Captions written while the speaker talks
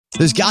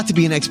There's got to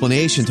be an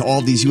explanation to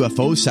all these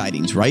UFO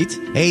sightings, right?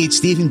 Hey, it's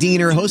Stephen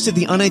Diener, host of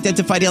the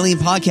Unidentified Alien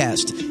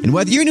Podcast. And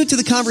whether you're new to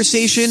the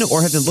conversation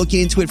or have been looking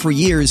into it for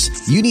years,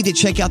 you need to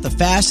check out the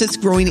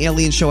fastest growing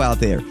alien show out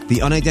there,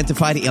 the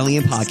Unidentified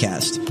Alien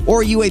Podcast,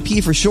 or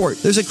UAP for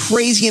short. There's a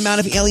crazy amount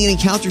of alien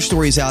encounter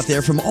stories out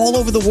there from all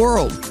over the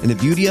world. And the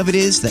beauty of it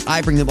is that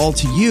I bring them all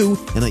to you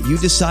and let you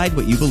decide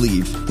what you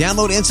believe.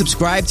 Download and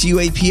subscribe to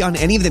UAP on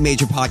any of the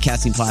major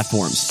podcasting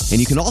platforms. And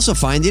you can also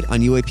find it on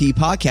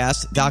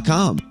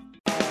UAPpodcast.com.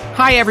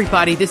 Hi,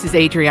 everybody. This is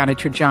Adriana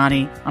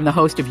Trajani. I'm the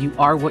host of You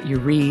Are What You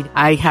Read.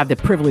 I have the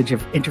privilege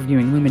of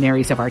interviewing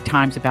luminaries of our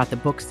times about the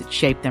books that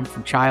shaped them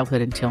from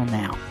childhood until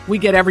now. We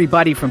get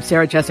everybody from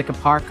Sarah Jessica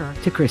Parker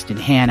to Kristen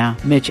Hanna,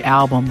 Mitch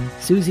Albom,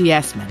 Susie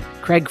Essman,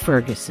 Craig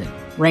Ferguson,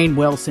 Rainn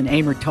Wilson,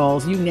 Amor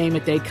Tolls, you name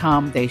it, they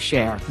come, they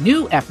share.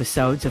 New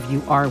episodes of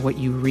You Are What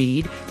You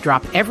Read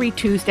drop every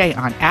Tuesday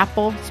on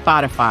Apple,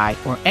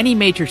 Spotify, or any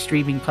major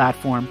streaming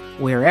platform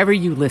wherever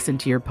you listen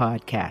to your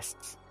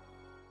podcasts.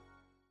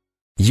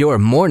 Your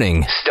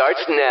morning starts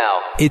now.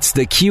 It's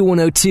the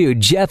Q102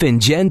 Jeff and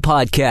Jen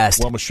podcast.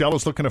 Well, Michelle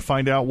is looking to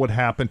find out what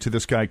happened to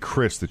this guy,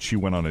 Chris, that she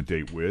went on a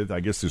date with. I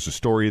guess there's a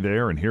story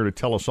there, and here to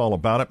tell us all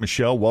about it,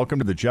 Michelle, welcome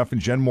to the Jeff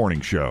and Jen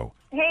Morning Show.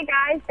 Hey,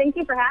 guys. Thank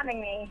you for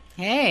having me.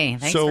 Hey,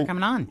 thanks for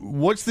coming on.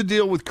 What's the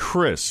deal with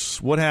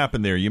Chris? What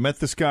happened there? You met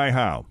this guy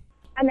how?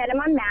 I met him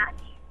on Match,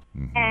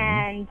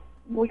 and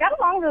we got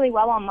along really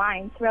well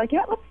online. So we're like, you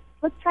know what,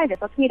 let's try this.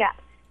 Let's meet up.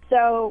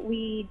 So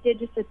we did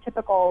just a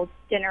typical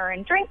dinner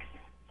and drinks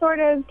sort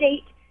of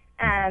date,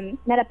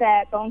 met up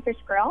at Bonefish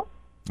Grill,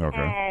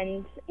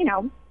 and, you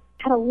know,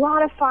 had a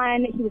lot of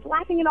fun. He was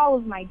laughing at all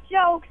of my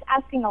jokes,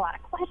 asking a lot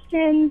of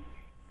questions.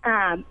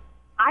 I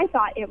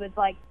thought it was,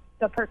 like,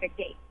 the perfect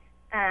date.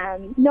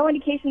 No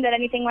indication that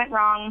anything went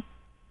wrong.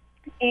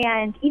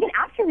 And even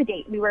after the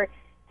date, we were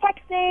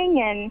texting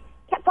and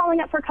kept following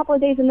up for a couple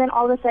of days, and then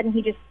all of a sudden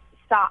he just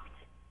stopped.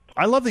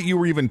 I love that you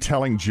were even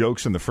telling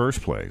jokes in the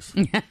first place.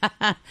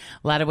 A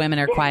lot of women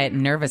are quiet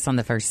and nervous on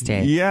the first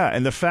date. Yeah,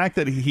 and the fact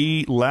that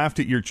he laughed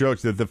at your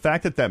jokes, the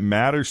fact that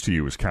matters to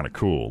you is kind of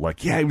cool.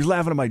 Like, yeah, he was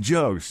laughing at my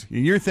jokes.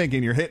 And you're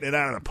thinking you're hitting it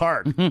out of the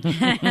park.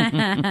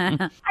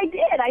 I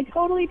did. I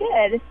totally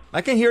did.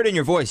 I can hear it in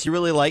your voice. You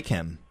really like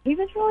him. He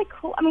was really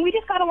cool. I mean, we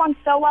just got along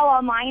so well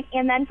online,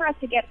 and then for us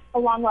to get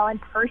along well in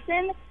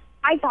person,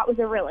 I thought was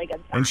a really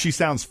good sign. And she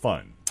sounds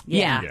fun.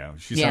 Yeah.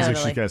 She sounds like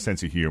she's got a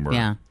sense of humor.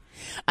 Yeah.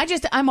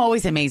 I'm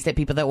always amazed at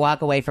people that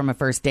walk away from a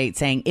first date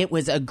saying it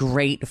was a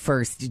great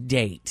first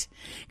date.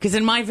 Because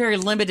in my very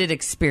limited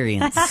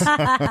experience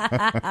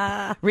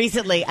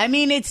recently, I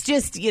mean, it's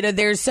just, you know,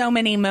 there's so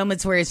many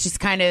moments where it's just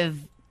kind of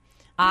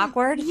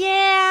awkward.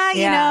 Yeah,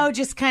 you know,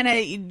 just kind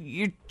of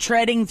you're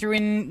treading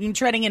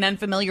in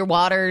unfamiliar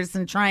waters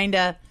and trying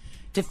to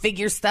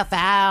figure stuff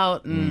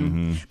out.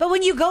 But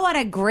when you go on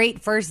a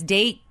great first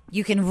date,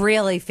 you can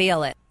really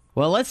feel it.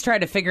 Well, let's try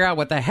to figure out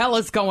what the hell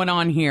is going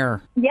on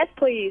here. Yes,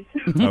 please.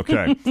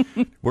 Okay.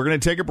 We're going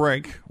to take a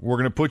break. We're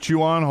going to put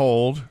you on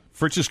hold.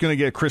 Fritz is going to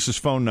get Chris's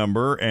phone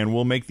number, and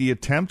we'll make the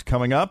attempt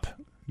coming up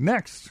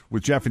next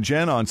with Jeff and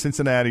Jen on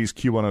Cincinnati's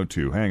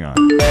Q102. Hang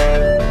on.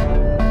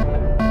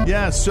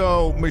 Yeah,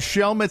 so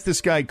Michelle met this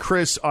guy,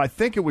 Chris. I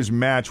think it was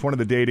Match, one of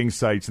the dating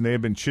sites, and they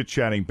have been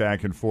chit-chatting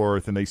back and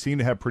forth, and they seem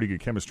to have pretty good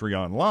chemistry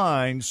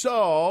online.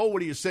 So what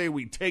do you say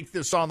we take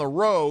this on the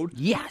road?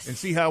 Yes. And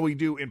see how we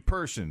do in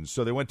person.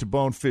 So they went to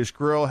Bonefish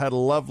Grill, had a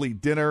lovely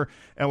dinner,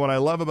 and what I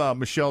love about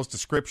Michelle's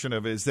description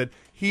of it is that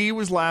he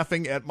was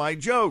laughing at my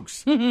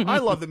jokes. I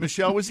love that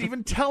Michelle was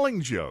even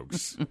telling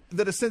jokes,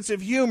 that a sense of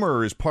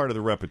humor is part of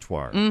the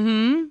repertoire.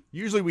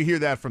 Usually we hear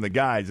that from the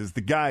guys. It's the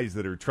guys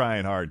that are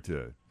trying hard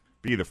to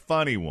be the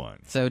funny one.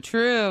 So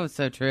true,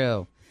 so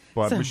true.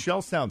 But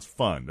Michelle sounds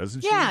fun, doesn't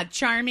she? Yeah,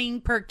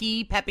 charming,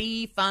 perky,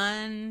 peppy,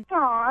 fun.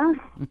 Aw.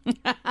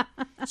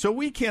 So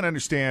we can't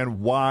understand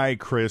why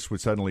Chris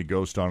would suddenly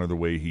ghost on her the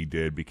way he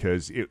did,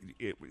 because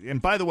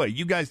and by the way,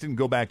 you guys didn't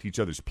go back to each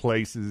other's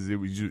places. It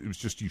was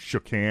just you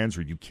shook hands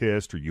or you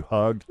kissed or you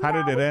hugged. How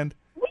did it end?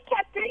 We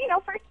kept it,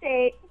 first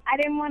date. I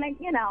didn't want to,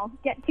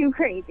 get too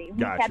crazy. We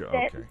Gotcha,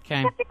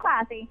 kept it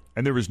classy.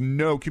 And there was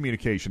no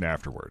communication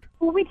afterward.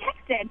 Well, we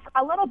texted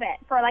a little bit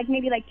for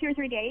maybe 2 or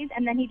 3 days,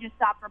 and then he just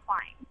stopped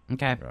replying.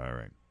 Okay. All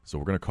right. So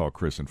we're going to call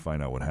Chris and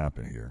find out what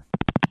happened here.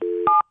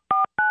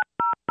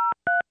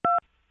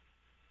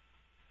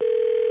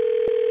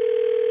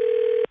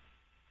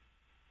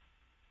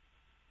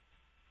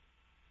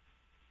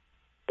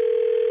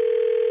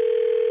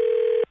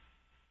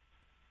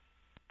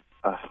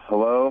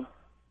 Hello?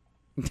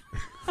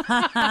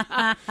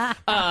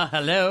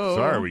 Hello.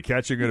 Sorry, are we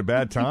catching you at a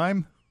bad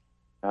time?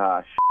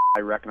 I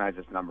recognize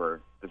this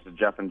number. This is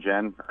Jeff and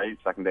Jen, right?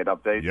 Second date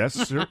update. Yes,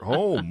 sir.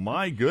 Oh,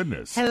 my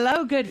goodness.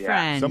 Hello, good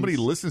friend. Somebody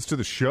listens to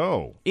the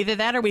show. Either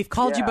that or we've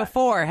called you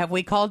before. Have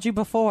we called you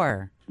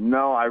before?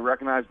 No, I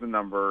recognize the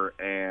number,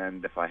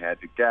 and if I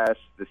had to guess,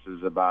 this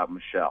is about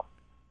Michelle.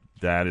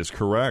 That is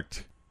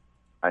correct.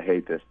 I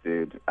hate this,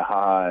 dude.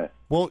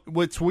 Well,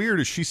 what's weird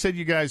is she said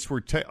you guys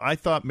were I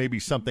thought maybe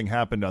something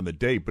happened on the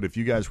date, but if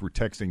you guys were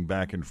texting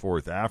back and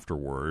forth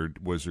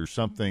afterward, was there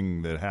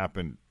something that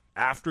happened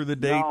after the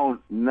date?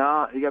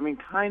 No. I mean,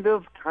 kind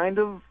of.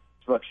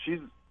 Look, she's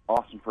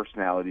awesome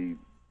personality,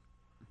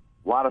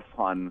 a lot of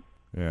fun.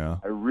 Yeah.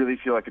 I really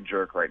feel like a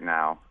jerk right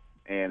now.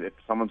 And if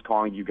someone's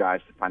calling you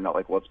guys to find out,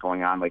 like, what's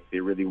going on, like,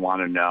 they really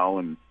want to know,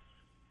 and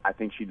I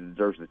think she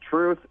deserves the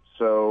truth.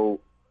 So,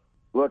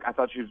 look, I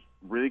thought she was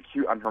really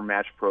cute on her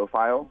Match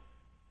profile,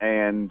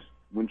 and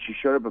when she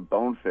showed up at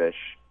Bonefish,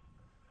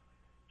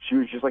 she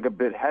was just, like, a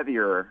bit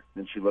heavier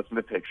than she looked in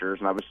the pictures,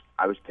 and I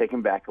was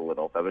taken back a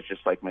little. That was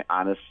just, like, my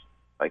honest,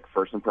 like,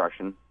 first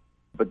impression.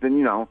 But then,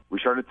 you know, we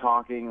started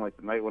talking, like,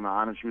 the night went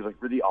on, and she was, like,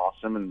 really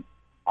awesome and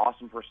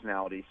awesome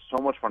personality, so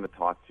much fun to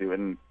talk to,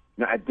 and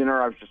you know, at dinner,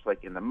 I was just,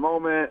 like, in the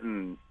moment,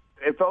 and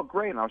it felt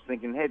great. And I was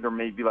thinking, hey, there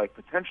may be, like,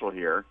 potential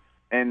here.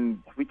 And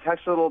we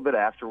texted a little bit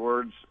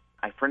afterwards.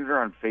 I friended her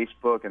on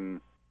Facebook,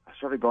 and I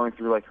started going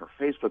through, like, her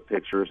Facebook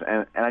pictures.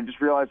 And I just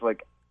realized,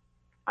 like,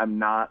 I'm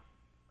not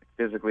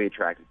physically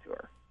attracted to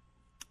her.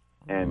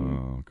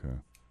 And okay.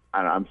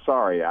 I'm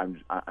sorry.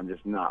 I'm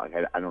just not.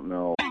 Like, I don't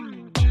know.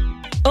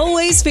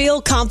 Always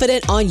feel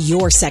confident on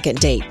your second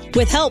date.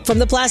 With help from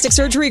the Plastic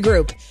Surgery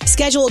Group.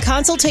 Schedule a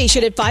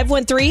consultation at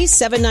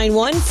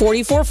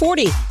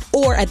 513-791-4440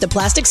 or at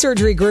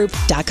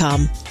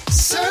theplasticsurgerygroup.com.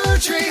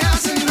 Surgery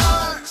has an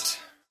art.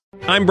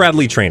 I'm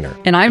Bradley Trainer.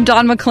 And I'm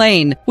Don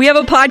McClain. We have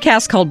a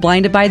podcast called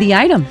Blinded by the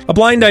Item. A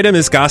blind item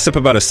is gossip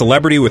about a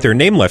celebrity with their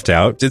name left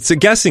out. It's a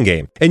guessing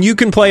game, and you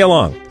can play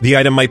along. The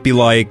item might be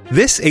like,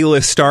 this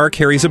A-list star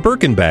carries a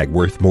Birkin bag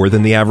worth more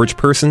than the average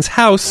person's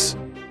house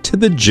to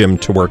the gym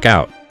to work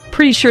out.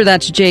 Pretty sure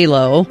that's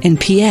J-Lo. And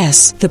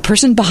P.S. the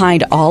person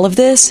behind all of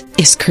this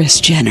is Kris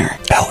Jenner,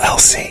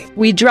 LLC.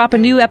 We drop a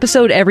new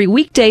episode every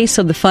weekday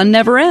so the fun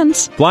never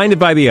ends. Blinded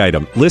by the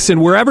Item. Listen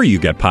wherever you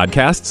get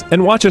podcasts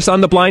and watch us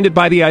on the Blinded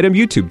by the Item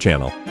YouTube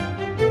channel.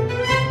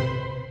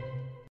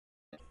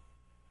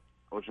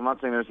 Which I'm not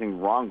saying there's anything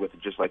wrong with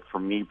it. Just, like, for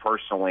me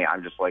personally,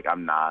 I'm just, like,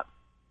 I'm not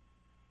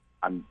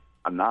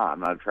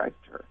attracted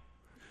to her.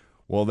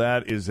 Well,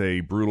 that is a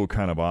brutal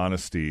kind of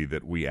honesty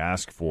that we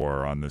ask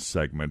for on this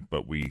segment,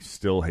 but we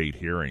still hate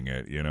hearing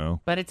it, you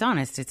know? But it's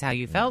honest. It's how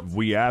you felt.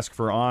 We ask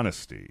for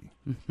honesty.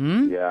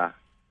 Mm-hmm. Yeah.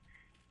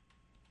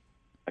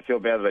 I feel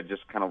bad that I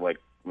just kind of, like,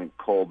 went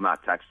cold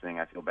not texting.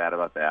 I feel bad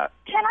about that.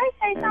 Can I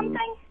say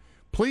something?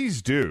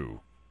 Please do.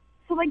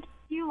 So, like,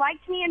 you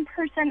liked me in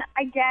person.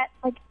 I get,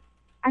 like,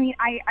 I mean,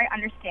 I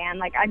understand.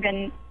 Like, I've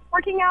been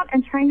working out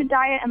and trying to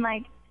diet and,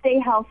 like, stay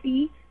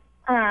healthy.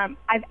 I'm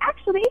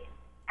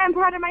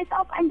proud of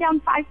myself. I'm down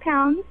 5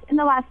 pounds in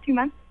the last 2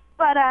 months.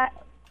 But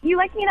you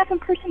like me enough in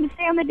person to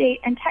stay on the date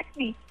and text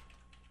me.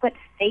 But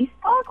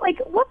Facebook? Like,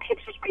 what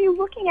pictures were you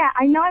looking at?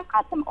 I know I've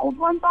got some old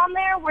ones on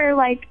there where,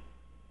 like,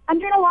 I'm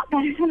doing a lot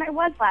better than I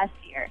was last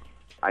year.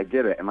 I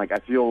get it. And, like, I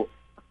feel...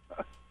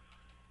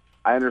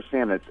 I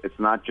understand it's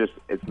not just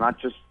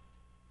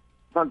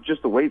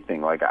a weight thing.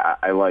 Like,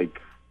 I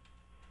like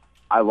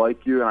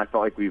you, and I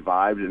felt like we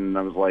vibed, and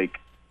I was, like,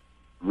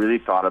 really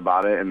thought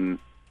about it, and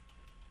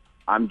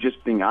I'm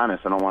just being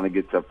honest. I don't want to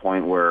get to a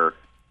point where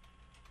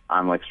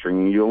I'm, like,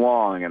 stringing you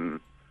along. And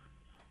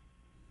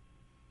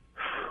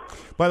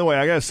by the way,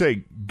 I got to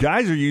say,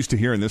 guys are used to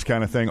hearing this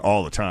kind of thing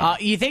all the time.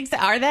 You think so?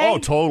 Are they? Oh,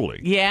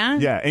 totally. Yeah?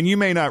 Yeah, and you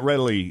may not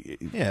readily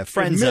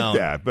friend admit zone.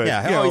 that, but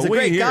yeah, you know, he's a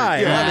great guy.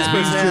 Yeah, I love his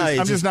personality.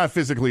 I'm just not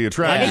physically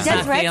attracted. It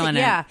does resonate,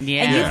 yeah.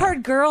 And you've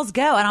heard girls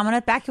go, and I'm going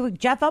to back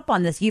Jeff up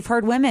on this. You've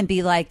heard women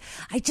be like,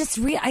 I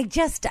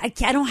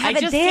don't have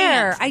it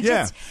there.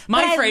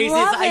 My phrase is,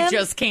 I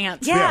just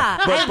can't. Yeah,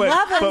 I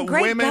love him.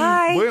 Great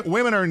guy.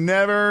 Women are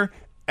never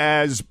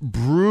as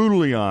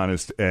brutally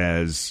honest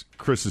as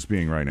Chris is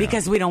being right now.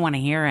 Because we don't want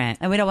to hear it.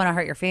 And we don't want to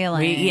hurt your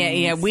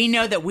feelings. We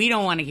know that we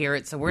don't want to hear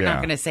it, so we're not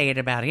going to say it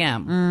about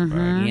him. Mm-hmm.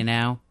 Right. You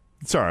know?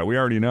 It's all right. We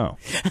already know.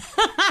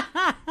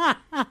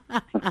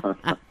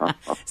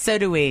 So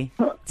do we.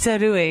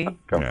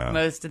 Yeah.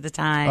 Most of the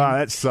time.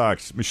 That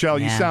sucks. Michelle,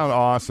 you sound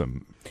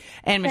awesome.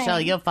 And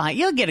Michelle,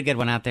 you'll get a good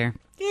one out there.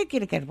 You'll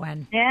get a good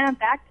one. Yeah,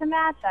 back to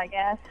match, I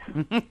guess.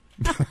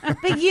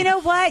 But you know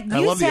what? I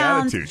love the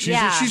attitude.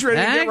 She's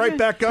ready to get right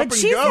back up and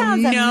she go.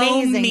 Sounds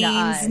amazing no to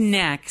us. means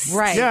next.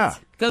 Right. Yeah.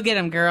 Go get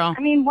him, girl.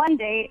 I mean, one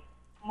date,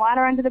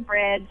 water under the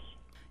bridge.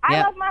 I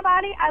Yep. love my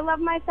body, I love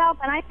myself,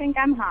 and I think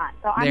I'm hot.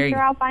 So I'm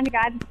sure I'll find a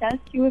guy that does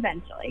too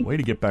eventually. Way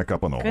to get back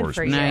up on the Good horse.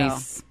 for you.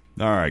 Nice.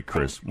 All right,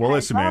 Chris. Well,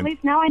 listen, Well, man. at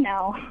least now I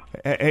know.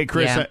 Hey,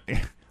 Chris,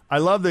 I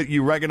love that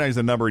you recognize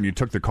the number and you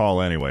took the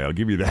call anyway. I'll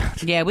give you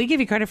that. Yeah, we give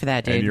you credit for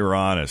that, dude. And you're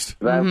honest. Is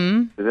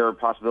there a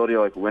possibility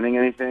of, like, winning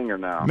anything or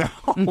no?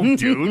 No,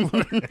 dude.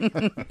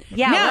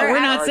 Yeah, No, we're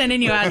not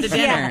sending you out to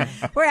dinner.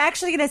 We're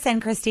actually going to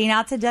send Christine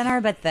out to dinner,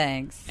 but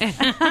thanks.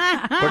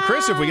 But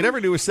Chris, if we could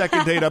ever do a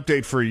second date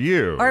update for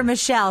you. Or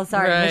Michelle.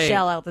 Sorry, Right.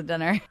 Michelle out to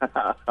dinner.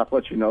 I'll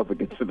let you know if it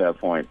gets to that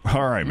point.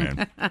 All right,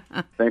 man.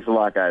 Thanks a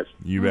lot, guys.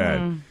 You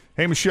bet.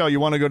 Hey, Michelle, you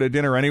want to go to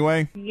dinner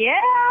anyway?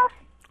 Yeah.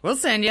 We'll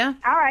send you.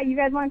 All right, you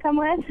guys want to come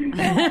with?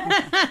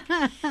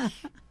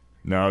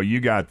 No, you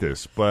got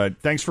this. But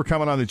thanks for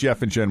coming on the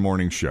Jeff and Jen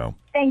Morning Show.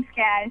 Thanks,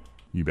 guys.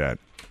 You bet.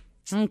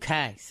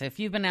 Okay, so if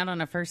you've been out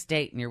on a first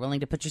date and you're willing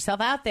to put yourself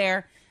out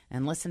there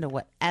and listen to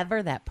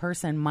whatever that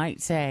person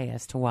might say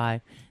as to why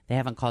they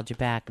haven't called you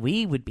back,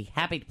 we would be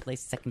happy to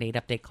place a second date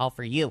update call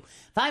for you.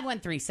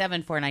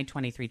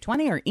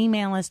 513-749-2320 or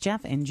email us,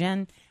 Jeff and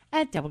Jen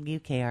at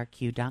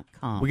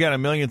WKRQ.com. We got a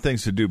million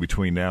things to do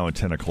between now and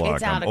 10 o'clock.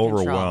 It's out I'm of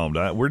control.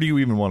 overwhelmed. Where do you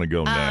even want to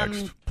go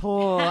next?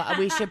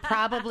 We should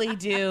probably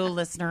do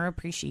listener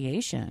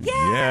appreciation.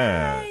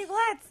 Yeah.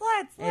 Let's.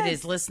 It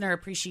is Listener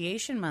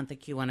Appreciation Month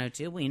at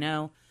Q102. We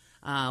know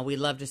we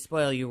love to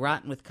spoil you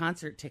rotten with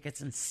concert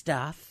tickets and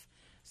stuff.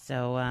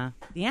 So,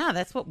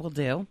 that's what we'll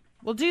do.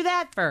 We'll do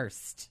that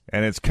first.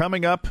 And it's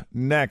coming up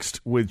next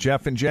with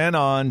Jeff and Jen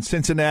on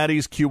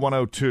Cincinnati's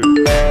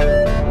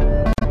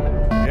Q102.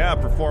 Yeah,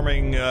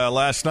 performing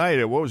last night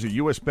at, what was it,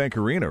 U.S. Bank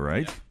Arena,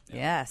 right?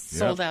 Yes.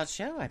 Sold out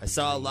show. I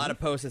saw a lot of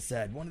posts that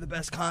said, one of the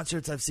best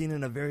concerts I've seen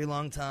in a very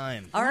long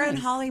time. Our own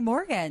Holly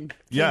Morgan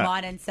came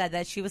on and said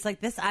that she was like,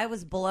 I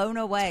was blown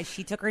away.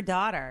 She took her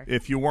daughter.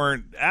 If you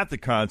weren't at the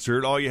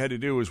concert, all you had to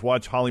do was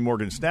watch Holly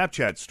Morgan's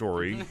Snapchat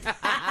story.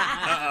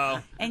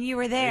 And you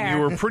were there. And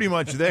you were pretty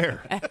much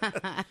there.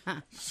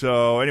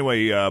 So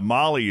anyway,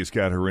 Molly has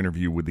got her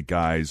interview with the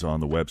guys on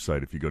the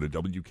website if you go to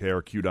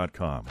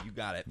WKRQ.com. You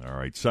got it. All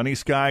right. Sunny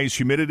skies,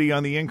 humidity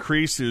on the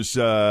increase. There's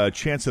a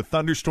chance of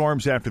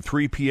thunderstorms after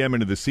 3 p.m.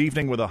 into this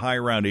evening with a high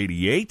around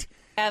 88.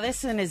 Yeah,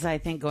 this one is, I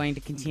think, going to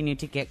continue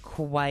to get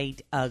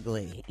quite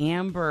ugly.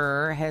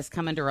 Amber has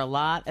come under a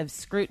lot of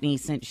scrutiny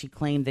since she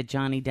claimed that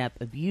Johnny Depp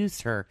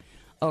abused her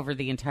over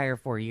the entire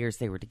 4 years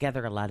they were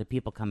together. A lot of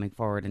people coming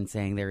forward and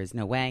saying there is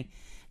no way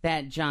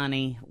that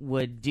Johnny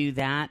would do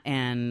that,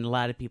 and a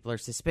lot of people are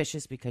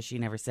suspicious because she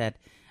never said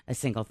a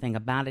single thing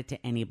about it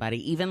to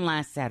anybody. Even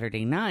last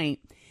Saturday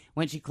night,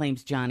 when she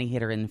claims Johnny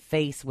hit her in the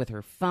face with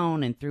her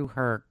phone and threw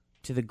her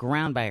to the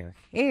ground by her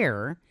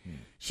hair,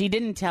 she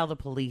didn't tell the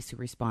police who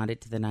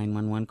responded to the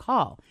 911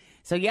 call.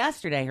 So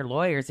yesterday, her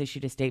lawyers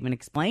issued a statement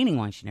explaining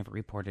why she never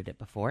reported it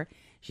before.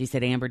 She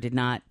said Amber did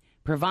not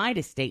provide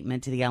a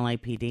statement to the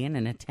LAPD in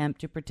an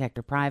attempt to protect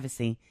her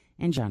privacy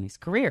and Johnny's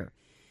career.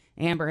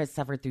 Amber has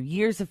suffered through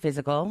years of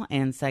physical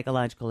and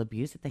psychological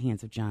abuse at the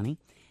hands of Johnny.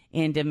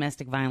 In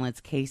domestic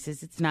violence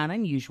cases, it's not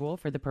unusual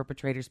for the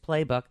perpetrator's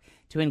playbook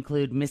to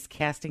include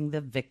miscasting the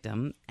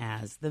victim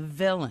as the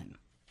villain.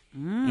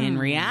 In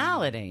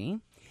reality,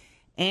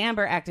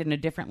 Amber acted no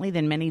differently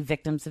than many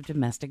victims of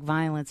domestic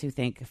violence who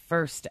think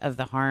first of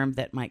the harm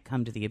that might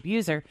come to the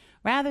abuser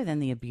rather than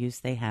the abuse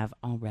they have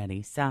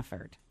already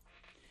suffered.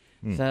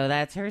 So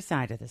that's her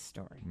side of the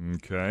story.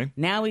 Okay.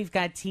 Now we've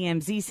got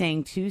TMZ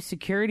saying 2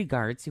 security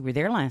guards who were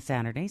there last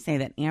Saturday say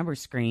that Amber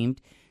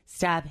screamed,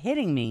 "Stop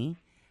hitting me."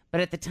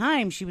 But at the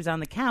time, she was on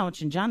the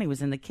couch and Johnny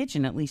was in the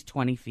kitchen at least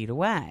 20 feet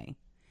away.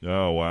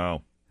 Oh,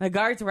 wow. The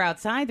guards were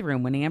outside the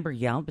room when Amber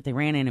yelled, but they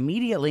ran in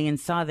immediately and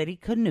saw that he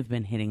couldn't have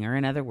been hitting her.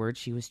 In other words,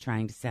 she was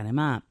trying to set him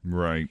up.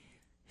 Right.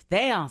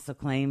 They also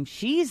claim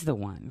she's the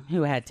one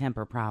who had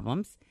temper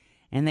problems,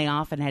 and they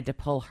often had to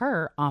pull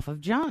her off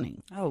of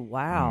Johnny. Oh,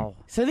 wow.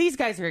 So these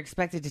guys are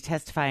expected to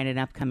testify in an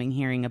upcoming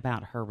hearing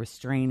about her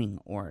restraining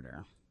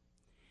order.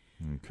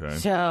 Okay.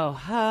 So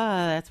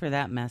that's where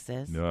that mess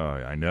is.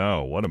 I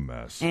know. What a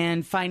mess.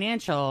 And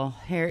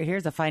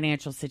here's a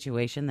financial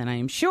situation that I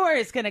am sure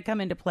is going to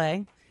come into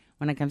play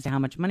when it comes to how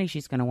much money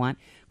she's going to want.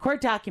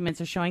 Court documents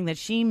are showing that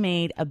she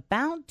made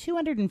about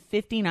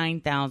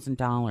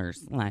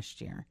 $259,000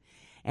 last year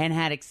and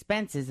had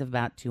expenses of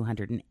about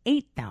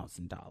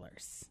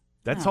 $208,000.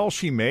 That's all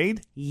she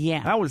made?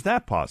 Yeah. How was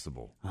that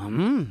possible?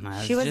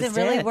 She wasn't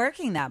really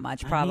working that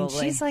much, probably. I mean,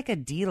 she's like a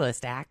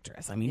D-list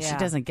actress. I mean, she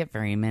doesn't get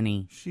very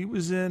many She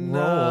was in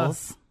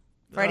roles.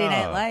 Friday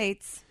Night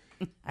Lights.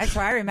 That's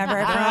where I remember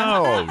her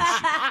from. No,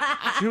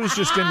 she was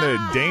just in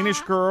the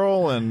Danish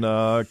Girl and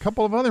a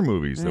couple of other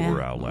movies that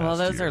were out last year. Well,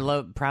 those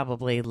are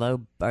probably low.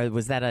 Or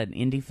was that an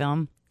indie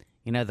film?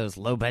 You know, those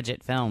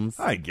low-budget films.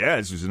 I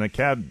guess. It was an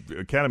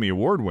Academy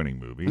Award-winning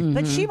movie.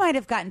 But she might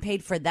have gotten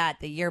paid for that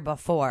the year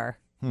before.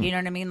 You know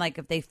what I mean? Like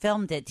if they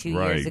filmed it 2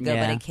 years ago,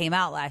 but it came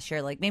out last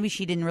year, like maybe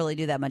she didn't really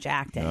do that much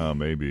acting. Oh,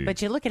 maybe. But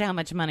you look at how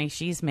much money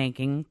she's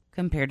making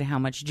compared to how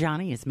much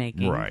Johnny is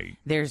making. Right.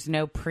 There's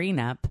no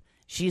prenup.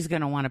 She's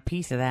going to want a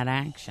piece of that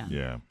action.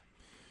 Yeah.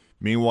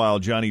 Meanwhile,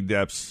 Johnny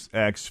Depp's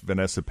ex,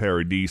 Vanessa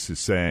Paradis, is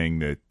saying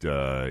that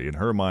in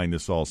her mind,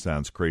 this all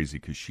sounds crazy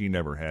because she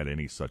never had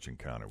any such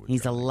encounter with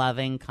He's Johnny. a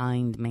loving,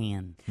 kind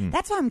man.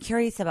 That's what I'm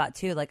curious about,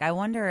 too. Like, I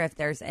wonder if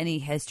there's any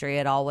history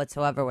at all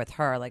whatsoever with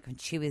her, like when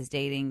she was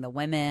dating the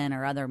women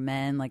or other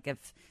men. Like,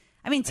 If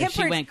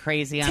she went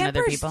crazy on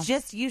other people?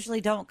 Just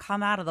usually don't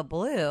come out of the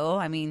blue.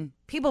 I mean,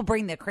 people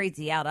bring the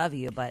crazy out of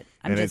you, but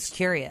I'm just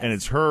curious. And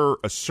it's her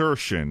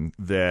assertion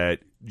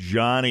that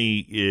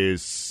Johnny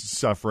is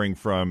suffering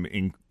from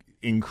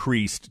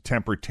increased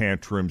temper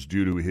tantrums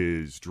due to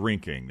his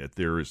drinking, that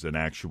there is an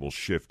actual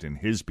shift in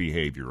his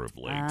behavior of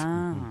late.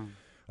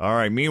 All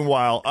right.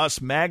 Meanwhile,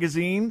 Us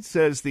Magazine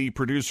says the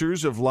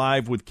producers of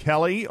Live with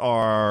Kelly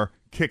are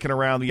kicking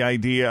around the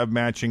idea of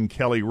matching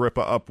Kelly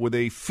Ripa up with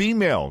a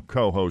female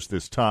co-host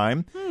this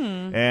time.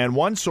 And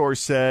one source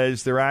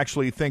says they're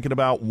actually thinking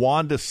about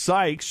Wanda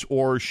Sykes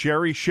or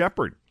Sherry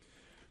Shepherd.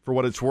 For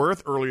what it's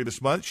worth, earlier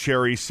this month,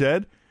 Sherry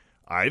said,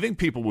 I think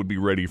people would be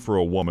ready for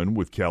a woman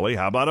with Kelly.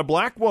 How about a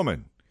black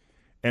woman?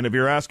 And if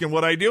you're asking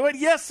would I do it,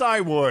 yes,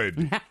 I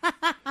would.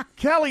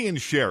 Kelly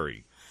and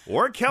Sherry.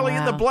 Or Kelly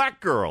and the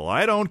black girl.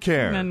 I don't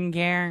care. Doesn't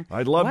care.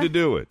 I'd love to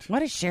do it.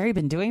 What has Sherry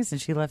been doing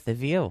since she left The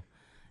View?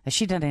 Has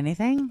she done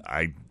anything?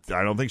 I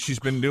don't think she's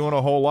been doing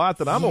a whole lot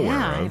that I'm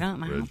aware of.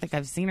 I don't think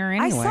I've seen her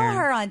anywhere. I saw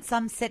her on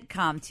some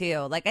sitcom,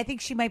 too. Like, I think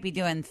she might be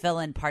doing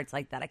fill-in parts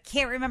like that. I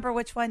can't remember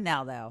which one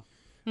now, though.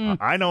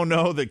 I don't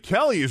know that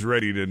Kelly is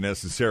ready to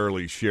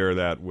necessarily share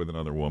that with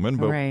another woman,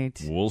 but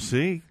we'll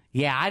see.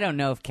 Yeah, I don't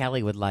know if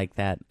Kelly would like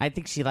that. I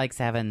think she likes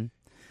having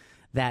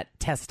that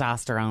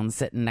testosterone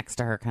sitting next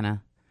to her, kind of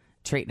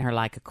treating her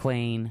like a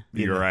queen.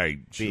 You're right.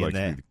 She likes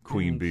to be the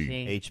queen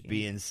bee.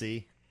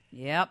 HB&C.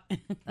 Yep,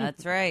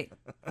 that's right.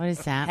 What does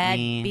that Head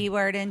mean?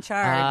 B-word in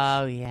charge.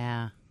 Oh,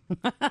 yeah.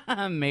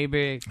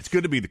 Maybe. It's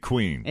good to be the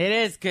queen. It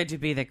is good to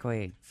be the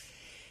queen.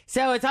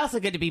 So it's also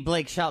good to be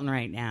Blake Shelton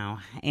right now.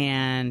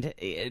 And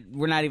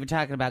we're not even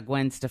talking about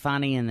Gwen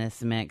Stefani in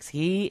this mix.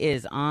 He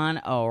is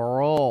on a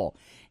roll.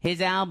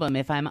 His album,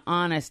 If I'm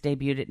Honest,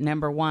 debuted at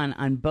 #1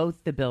 on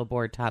both the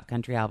Billboard Top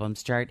Country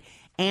Albums chart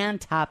and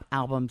Top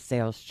Album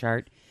Sales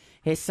chart.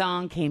 His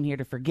song Came Here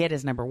to Forget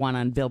is #1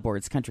 on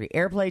Billboard's Country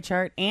Airplay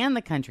chart and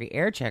the Country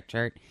Aircheck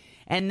chart.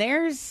 And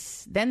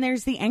there's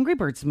the Angry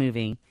Birds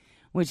movie,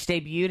 which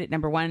debuted at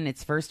 #1 in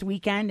its first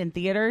weekend in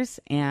theaters.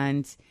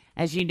 And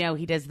as you know,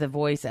 he does the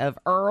voice of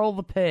Earl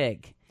the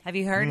Pig. Have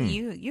you heard?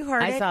 You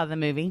heard it? I saw the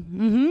movie.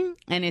 Mm-hmm.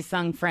 And his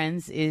song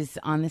Friends is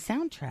on the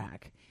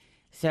soundtrack.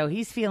 So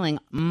he's feeling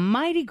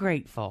mighty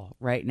grateful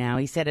right now.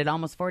 He said at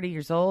almost 40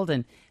 years old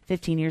and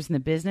 15 years in the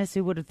business,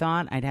 who would have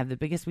thought I'd have the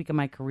biggest week of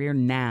my career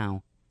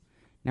now?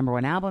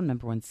 #1 album,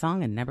 #1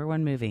 song, and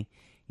 #1 movie.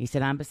 He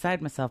said, I'm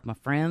beside myself, my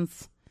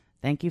friends.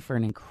 Thank you for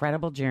an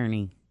incredible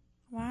journey.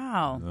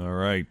 Wow. All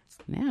right.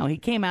 Now, he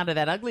came out of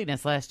that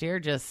ugliness last year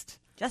just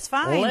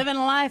fine. Living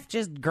life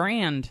just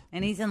grand.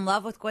 And he's in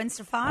love with Gwen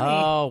Stefani.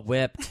 Oh,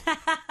 whipped.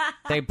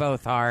 They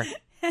both are.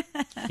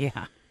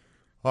 Yeah.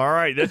 All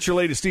right, that's your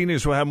latest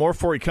E-News. We'll have more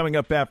for you coming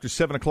up after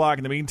 7 o'clock.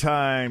 In the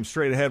meantime,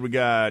 straight ahead, we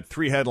got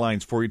 3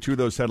 headlines for you. 2 of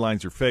those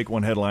headlines are fake.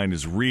 1 headline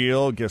is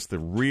real. Guess the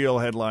real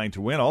headline to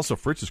win. Also,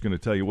 Fritz is going to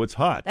tell you what's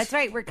hot. That's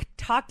right. We're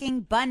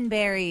talking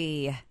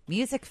Bunbury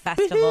Music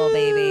Festival,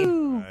 baby.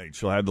 All right,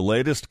 she'll have the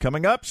latest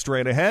coming up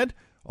straight ahead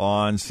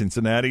on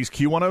Cincinnati's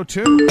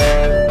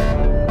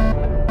Q102.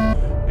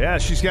 Yeah,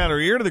 she's got her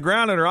ear to the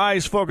ground and her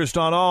eyes focused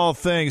on all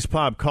things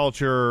pop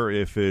culture.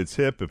 If it's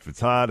hip, if it's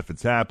hot, if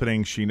it's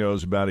happening, she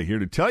knows about it. Here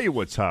to tell you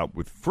what's hot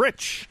with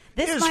Fritch.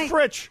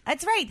 Fritch.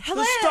 That's right.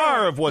 Hello. The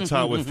star of What's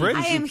Hot with Fritch.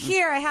 I am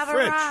here. I have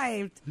Fritch.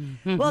 arrived.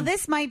 Well,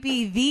 this might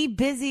be the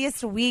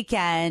busiest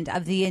weekend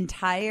of the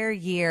entire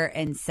year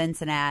in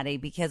Cincinnati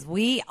because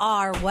we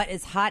are what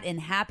is hot and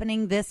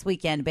happening this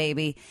weekend,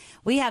 baby.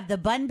 We have the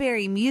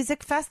Bunbury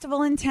Music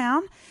Festival in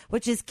town,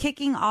 which is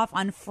kicking off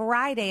on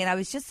Friday. And I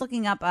was just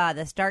looking up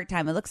the start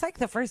time. It looks like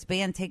the first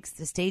band takes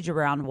the stage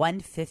around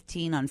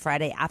 1:15 on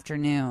Friday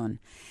afternoon.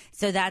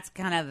 So that's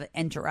kind of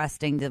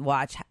interesting to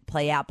watch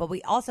play out. But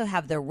we also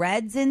have the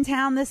Reds in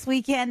town this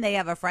weekend. They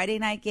have a Friday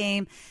night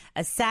game,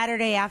 a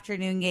Saturday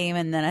afternoon game,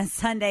 and then a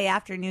Sunday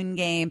afternoon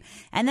game.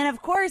 And then,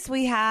 of course,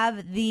 we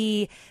have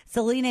the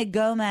Selena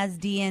Gomez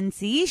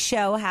DNC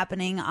show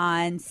happening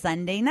on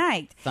Sunday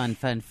night. Fun.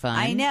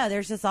 I know.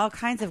 There's just all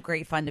kinds of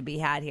great fun to be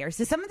had here.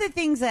 So some of the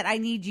things that I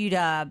need you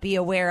to be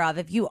aware of,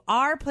 if you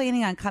are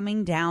planning on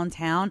coming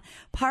downtown,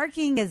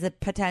 parking is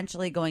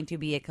potentially going to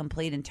be a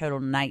complete and total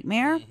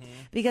nightmare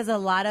because a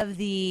lot of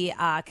the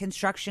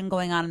construction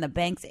going on in the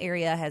Banks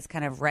area has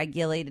kind of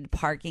regulated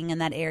parking in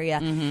that area.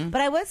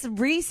 But I was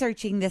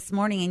researching this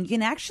morning, and you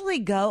can actually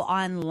go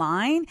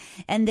online,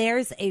 and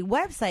there's a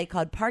website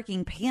called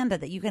Parking Panda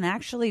that you can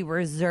actually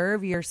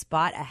reserve your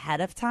spot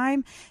ahead of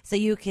time so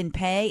you can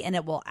pay, and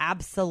it will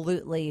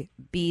absolutely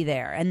be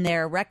there. And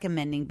they're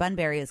recommending,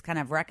 Bunbury is kind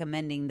of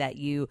recommending that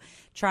you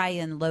try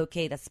and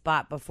locate a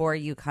spot before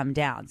you come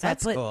down. So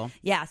That's cool.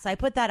 Yeah, so I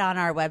put that on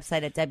our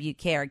website at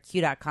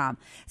WKRQ.com.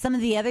 Some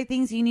of the other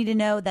things you need to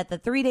know that the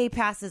 3-day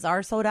passes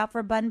are sold out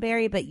for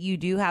Bunbury, but you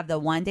do have the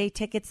 1-day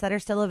tickets that are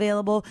still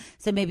available.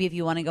 So maybe if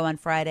you want to go on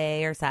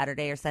Friday or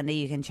Saturday or Sunday,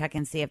 you can check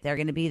and see if they're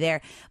going to be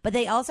there. But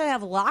they also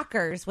have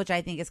lockers, which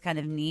I think is kind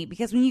of neat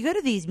because when you go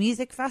to these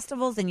music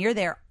festivals and you're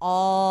there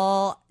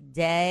all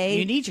day,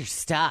 you need your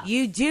stuff.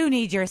 You do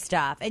need your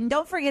stuff. And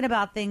don't forget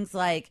about things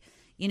like,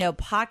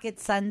 pocket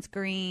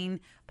sunscreen,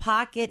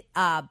 pocket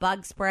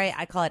bug spray.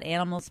 I call it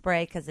animal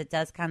spray because it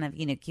does kind of,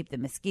 keep the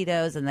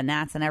mosquitoes and the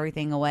gnats and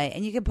everything away.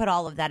 And you can put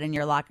all of that in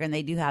your locker, and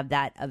they do have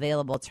that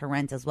available to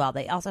rent as well.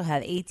 They also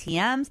have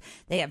ATMs.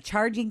 They have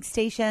charging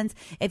stations.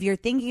 If you're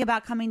thinking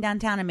about coming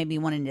downtown and maybe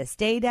wanting to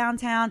stay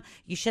downtown,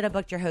 you should have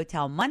booked your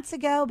hotel months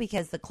ago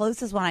because the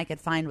closest one I could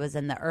find was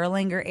in the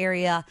Erlanger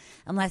area,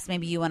 unless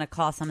maybe you want to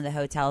call some of the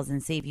hotels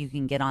and see if you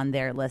can get on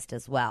their list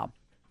as well.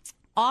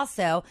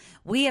 Also,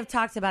 we have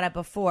talked about it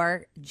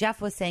before.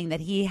 Jeff was saying that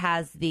he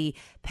has the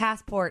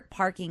Passport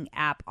parking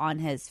app on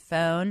his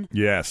phone.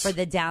 Yes. For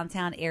the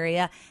downtown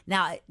area.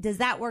 Now, does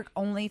that work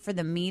only for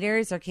the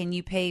meters, or can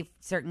you pay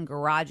certain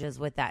garages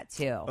with that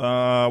too?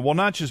 Well,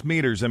 not just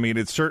meters. I mean,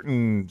 it's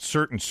certain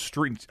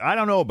streets. I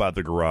don't know about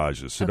the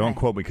garages, so don't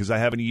quote me because I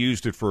haven't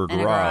used it for a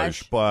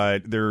garage.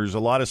 But there's a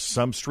lot of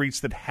some streets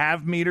that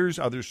have meters,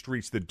 other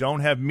streets that don't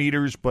have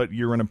meters, but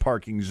you're in a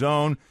parking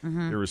zone.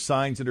 There are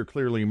signs that are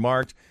clearly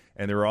marked.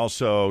 And there are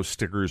also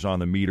stickers on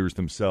the meters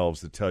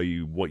themselves that tell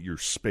you what your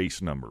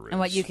space number is. And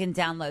what you can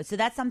download. So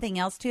that's something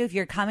else, too. If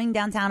you're coming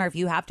downtown or if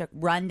you have to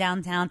run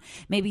downtown,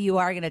 maybe you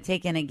are going to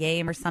take in a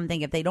game or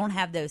something. If they don't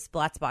have those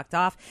spots blocked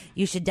off,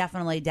 you should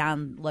definitely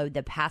download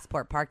the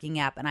Passport parking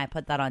app. And I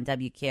put that on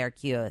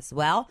WKRQ as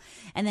well.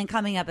 And then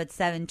coming up at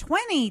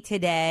 7:20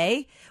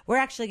 today, we're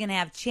actually going to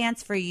have a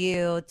chance for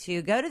you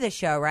to go to the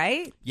show,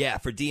 right? Yeah,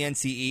 for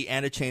DNCE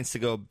and a chance to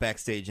go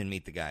backstage and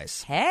meet the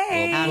guys.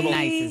 Hey. How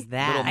nice is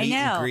that? Little I meet know.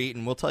 and greet,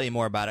 and we'll tell you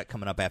more about it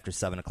coming up after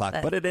 7 o'clock.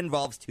 But it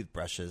involves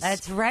toothbrushes.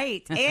 That's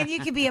right. And you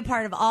can be a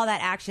part of all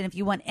that action if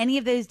you want any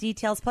of those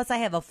details. Plus, I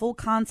have a full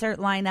concert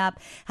lineup,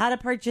 how to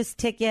purchase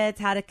tickets,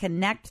 how to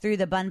connect through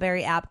the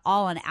Bunbury app,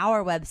 all on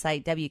our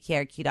website,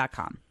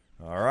 WKRQ.com.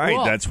 All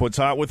right, that's what's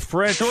hot with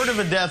Fritz. Short of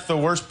a death, the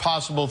worst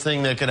possible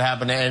thing that could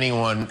happen to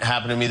anyone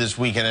happened to me this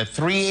weekend. At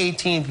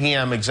 3:18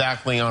 p.m.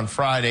 exactly on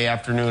Friday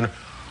afternoon,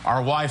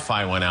 our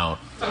Wi-Fi went out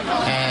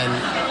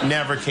and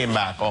never came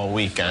back all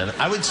weekend.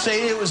 I would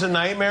say it was a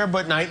nightmare,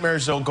 but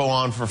nightmares don't go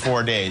on for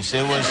 4 days.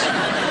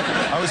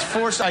 I was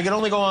forced, I could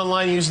only go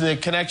online using the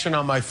connection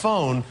on my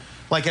phone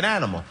like an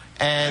animal.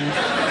 And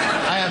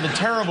I have a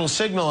terrible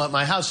signal at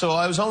my house, so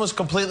I was almost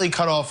completely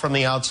cut off from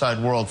the outside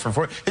world for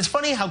 4 days. It's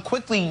funny how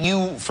quickly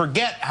you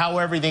forget how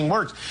everything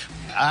works.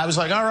 I was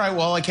like, all right,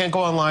 well, I can't go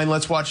online,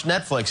 let's watch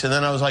Netflix. And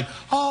then I was like,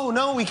 oh,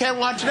 no, we can't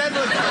watch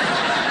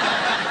Netflix.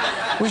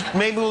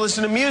 Maybe we'll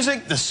listen to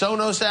music. The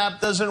Sonos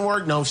app doesn't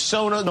work. No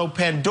Sonos, no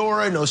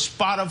Pandora, no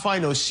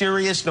Spotify, no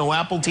Sirius, no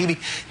Apple TV.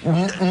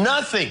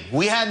 Nothing.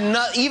 We had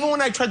even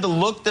when I tried to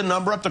look the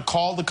number up to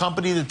call the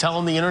company to tell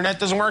them the internet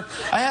doesn't work,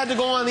 I had to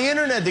go on the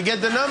internet to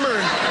get the number.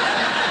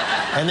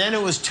 And then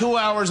it was 2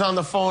 hours on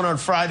the phone on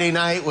Friday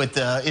night with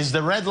is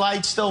the red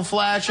light still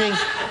flashing?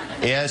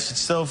 Yes, it's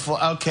still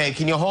okay,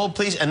 can you hold,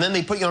 please? And then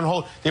they put you on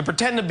hold. They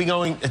pretend to be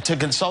going to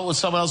consult with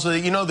someone else so that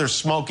you know they're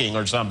smoking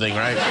or something,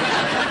 right?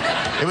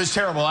 It was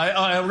terrible. I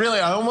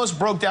almost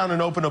broke down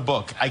and opened a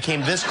book. I came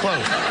this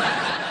close.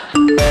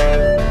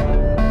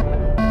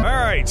 All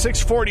right,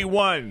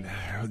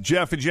 6:41.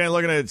 Jeff and Jen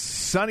looking at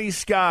sunny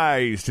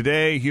skies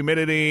today.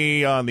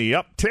 Humidity on the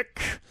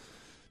uptick.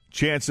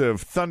 Chance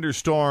of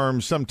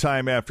thunderstorms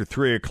sometime after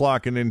 3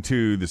 o'clock and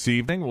into this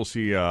evening. We'll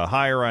see a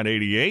high around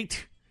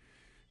 88.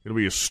 It'll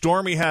be a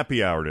stormy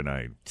happy hour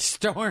tonight.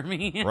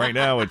 Stormy. Right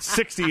now it's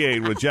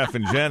 68 with Jeff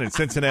and Jen at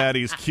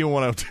Cincinnati's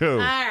Q102. All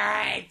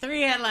right,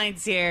 3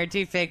 headlines here,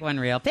 2 fake, 1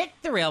 real. Pick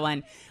the real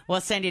one.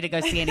 We'll send you to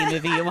go see any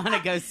movie you want to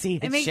go see.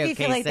 It makes me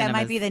feel like that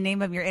might be the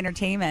name of your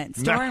entertainment.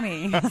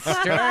 Stormy.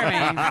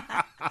 Stormy.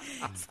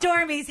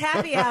 Stormy's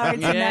happy hour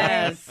tonight.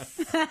 Yes.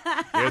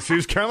 Guess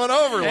who's coming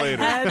over later?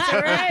 That's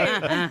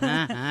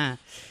right.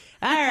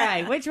 All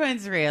right, which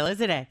one's real?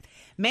 Is it A?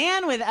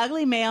 Man with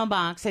ugly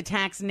mailbox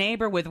attacks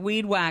neighbor with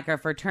weed whacker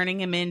for turning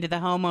him into the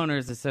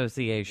homeowners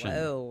association.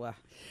 Whoa.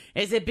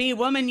 Is it B?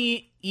 Woman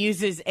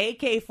uses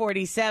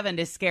AK-47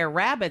 to scare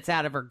rabbits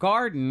out of her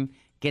garden,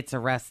 gets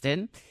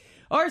arrested.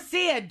 Or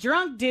C? A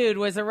drunk dude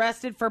was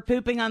arrested for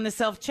pooping on the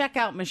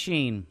self-checkout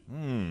machine.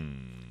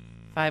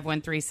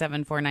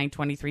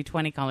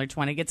 513-749-2320. Caller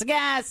 20 gets a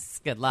guess.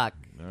 Good luck.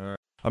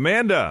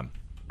 Amanda.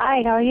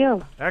 Hi, how are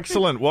you?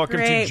 Excellent. Welcome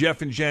Great. to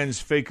Jeff and Jen's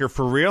Faker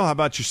for Real. How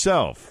about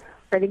yourself?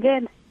 Pretty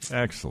good.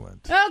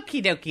 Excellent.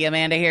 Okie dokie,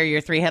 Amanda. Here are your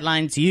 3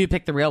 headlines. You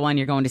pick the real one.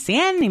 You're going to see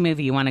any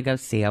movie you want to go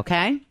see,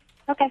 okay?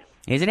 Okay.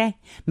 Is it A?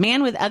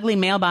 Man with ugly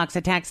mailbox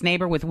attacks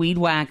neighbor with weed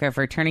whacker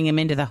for turning him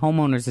into the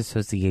homeowners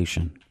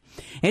association.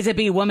 Is it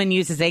B? Woman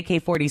uses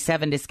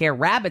AK-47 to scare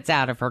rabbits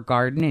out of her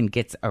garden and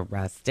gets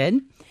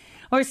arrested.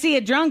 Or C?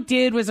 A drunk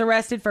dude was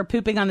arrested for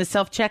pooping on the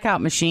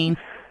self-checkout machine.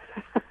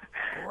 I'm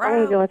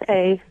going to go with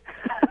A.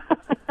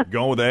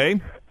 Going with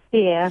A?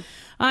 Yeah.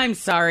 I'm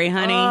sorry,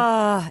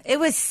 honey. It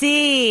was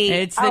C.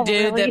 It's the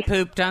dude really? that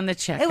pooped on the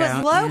checkout. It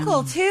was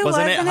local, too,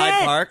 Wasn't wasn't it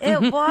Hyde Park?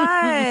 It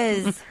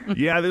was.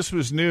 Yeah, this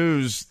was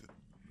news,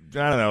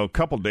 I don't know, a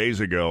couple days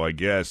ago, I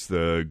guess.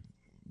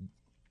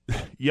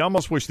 You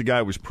almost wish the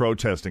guy was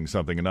protesting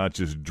something and not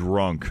just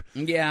drunk.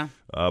 Yeah.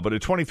 But a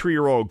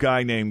 23-year-old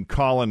guy named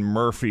Colin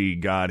Murphy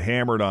got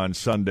hammered on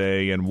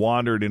Sunday and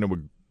wandered into a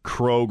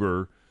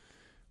Kroger,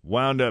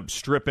 wound up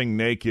stripping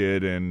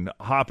naked and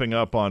hopping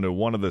up onto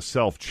one of the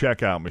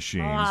self-checkout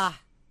machines.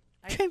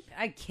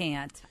 I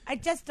can't. I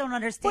just don't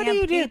understand What do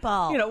you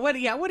people. do? What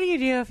do you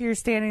do if you're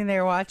standing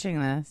there watching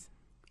this?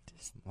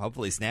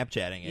 Hopefully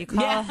Snapchatting it. You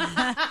call,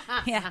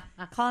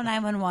 call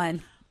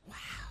 911.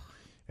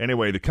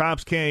 Anyway, the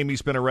cops came.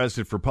 He's been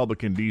arrested for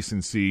public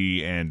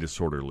indecency and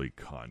disorderly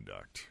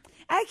conduct.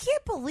 I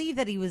can't believe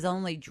that he was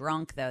only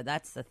drunk, though.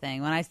 That's the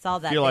thing. When I saw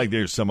that, I feel like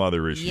there's some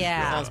other issues.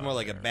 Yeah. Sounds more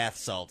like a bath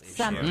salt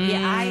issue. Yeah,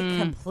 I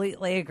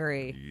completely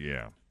agree.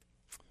 Yeah.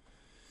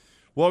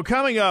 Well,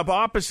 coming up,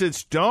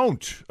 opposites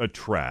don't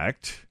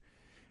attract,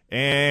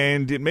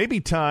 and it may be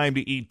time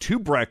to eat 2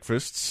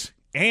 breakfasts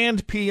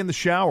and pee in the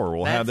shower.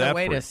 We'll have that That's a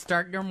way for to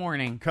start your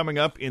morning. coming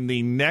up in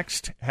the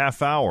next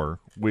half hour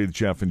with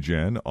Jeff and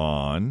Jen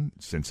on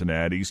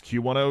Cincinnati's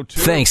Q102.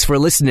 Thanks for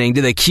listening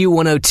to the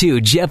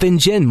Q102 Jeff and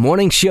Jen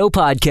Morning Show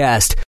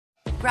podcast.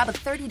 Grab a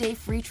 30-day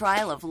free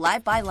trial of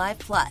Live by Live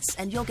Plus,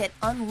 and you'll get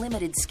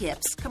unlimited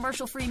skips,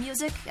 commercial-free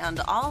music, and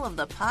all of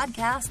the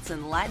podcasts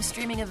and live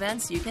streaming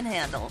events you can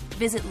handle.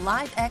 Visit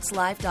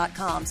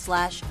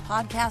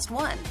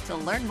livexlive.com/podcast1 to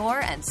learn more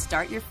and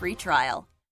start your free trial.